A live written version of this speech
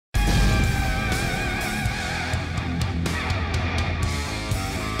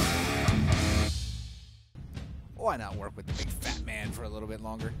why not work with the big fat man for a little bit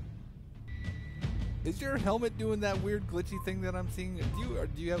longer? Is your helmet doing that weird glitchy thing that I'm seeing? Do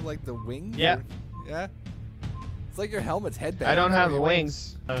you have like the wings? Yeah. Or, yeah. It's like your helmet's headband. I don't have the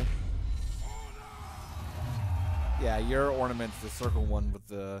wings. Yeah, your ornament's the circle one with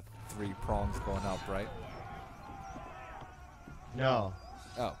the 3 prongs going up, right? No.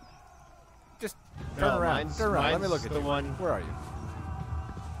 Oh. Just turn around. Turn around. Let me look at the you. one. Where are you?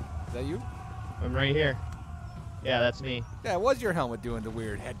 Is that you? I'm right here. Yeah, that's me. Yeah, it was your helmet doing the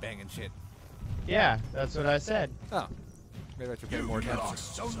weird headbanging shit. Yeah, that's what I said. Oh. Maybe I should pay more attention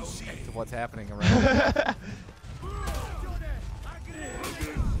to what's happening around.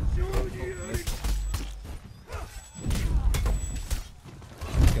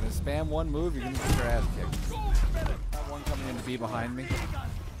 Gonna spam one move, you're gonna get your ass kicked. Got one coming in to be behind me.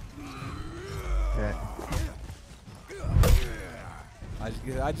 Okay.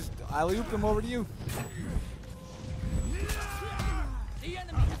 I looped him over to you.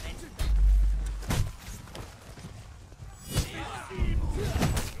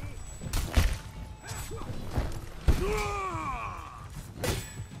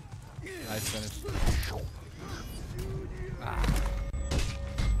 Nice finish. Ah.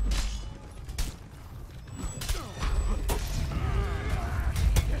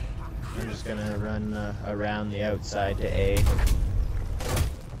 I'm just gonna run around the outside to A.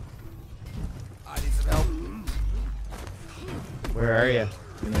 I need some help. Where are you?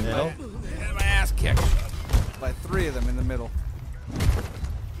 In the middle? Had my ass kicked by 3 of them in the middle.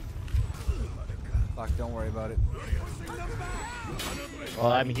 Fuck, don't worry about it.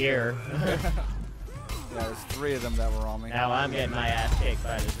 Well, I'm here. Yeah, there's 3 of them that were on me. Now I'm getting my ass kicked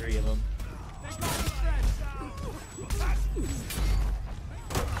by the 3 of them.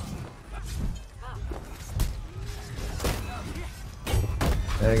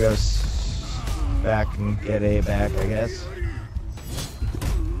 There goes back and get A back, I guess.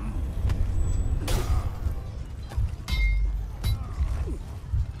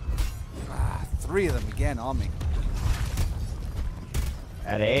 Ah, 3 of them again on me.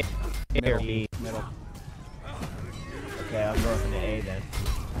 At A? Middle. Or B? Middle. Okay, I'm going to A then.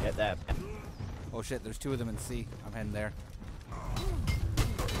 Get that. Oh shit, there's 2 of them in C. I'm heading there.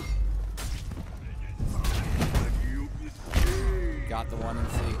 Got the one in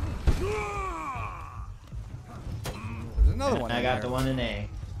C. There's another one in I got there. the one in A.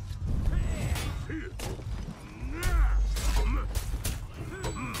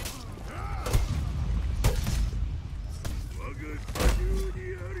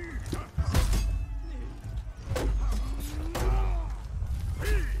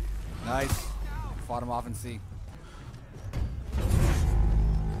 Nice. Fought him off in C.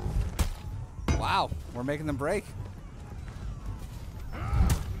 Wow, we're making them break.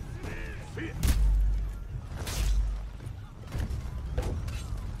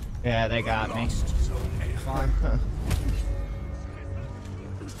 Yeah, they got me. Fine.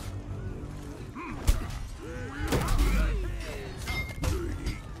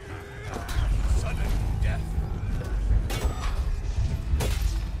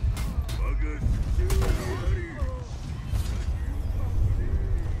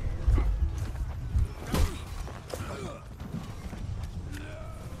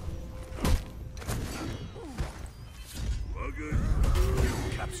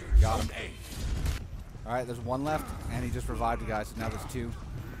 Got him. Alright, there's 1 left, and he just revived the guy, so now there's 2.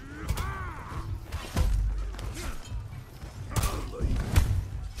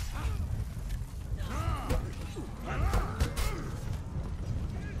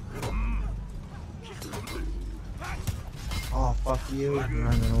 Oh, fuck you. I'm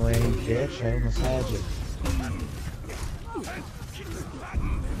running away, bitch. I almost had you.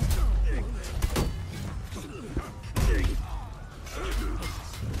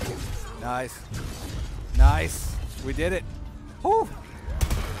 Nice. Nice. We did it. Woo!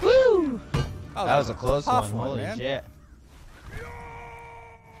 Woo! That That was a close one. tough Holy man. shit.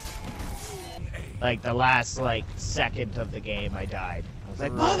 Like the last second of the game I died. I was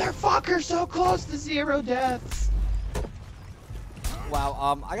like, motherfucker, so close to 0 deaths.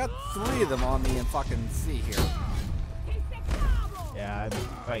 Wow, I got 3 of them on me in fucking C here. Yeah, I'm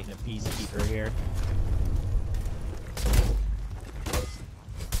fighting a peacekeeper here.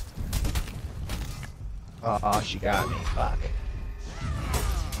 Oh, she got me. Fuck.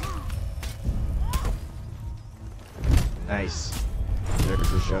 Nice.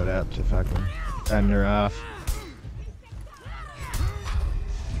 Zerker showed up to fucking fend her off.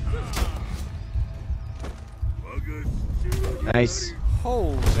 Nice.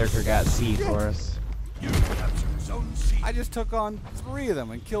 Holy Zerker got C for us. I just took on 3 of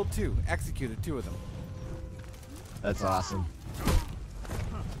them and killed 2. Executed 2 of them. That's awesome.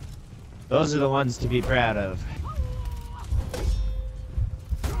 Those are the ones to be proud of.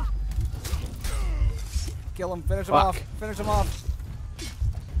 Kill him. Finish him Fuck. off. Finish him off.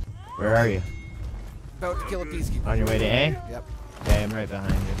 Where are you? About to kill a peacekeeper. On your way to A? Yep. Okay, I'm right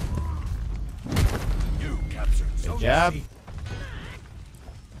behind you. You captured Good job.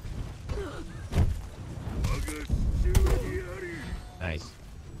 Nice.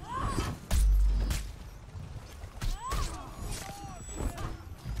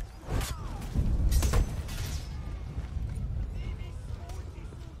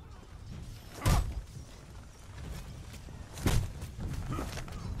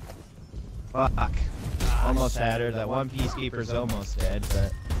 Fuck. Almost had her. That one peacekeeper's almost dead,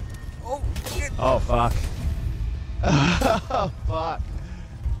 but... Oh, shit. Oh, fuck. Oh, fuck.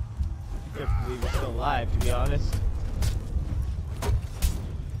 I can't believe he's still alive, to be honest.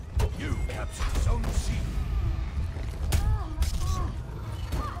 You captured Zone C.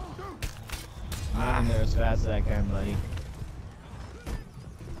 I'm there as fast as I can, buddy.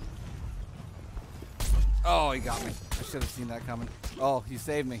 Oh, he got me. I should have seen that coming. Oh, he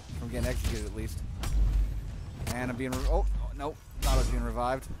saved me from getting executed at least. And I'm being... oh, nope. Thought I was being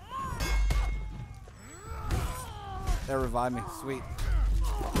revived. They revived me. Sweet.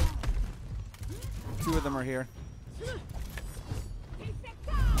 2 of them are here.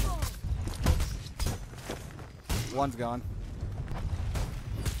 One's gone.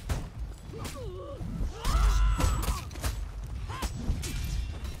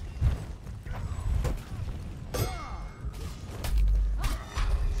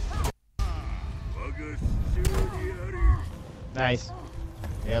 Nice.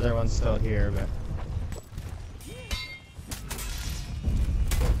 The other one's still here, but...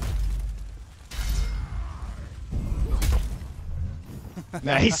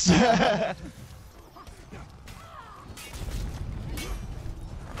 Nice. Look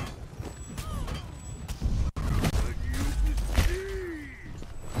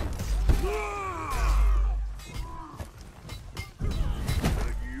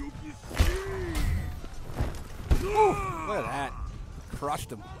at that.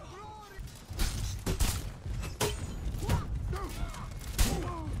 Crushed him.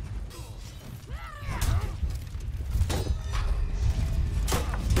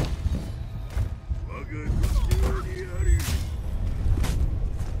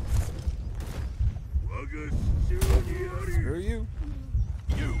 Screw you.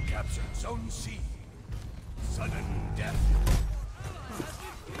 You captured Zone C. Sudden death.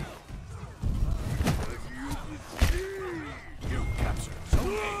 You captured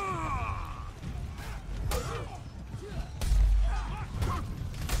Zone A.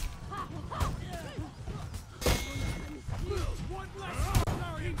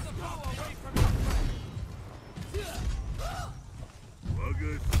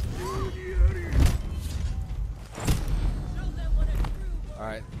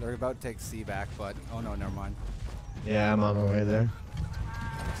 Alright, they're about to take C back, but... oh no, never mind. Yeah, I'm on my way there.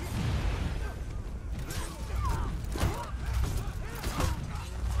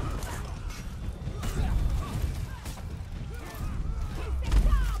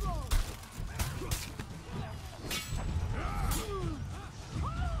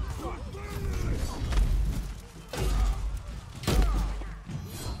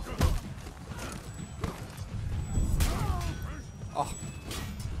 Oh.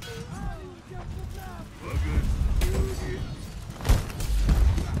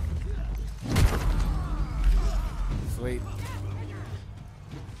 Sweet.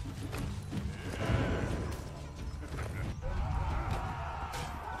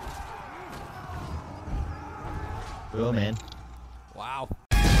 Cool, man. Wow.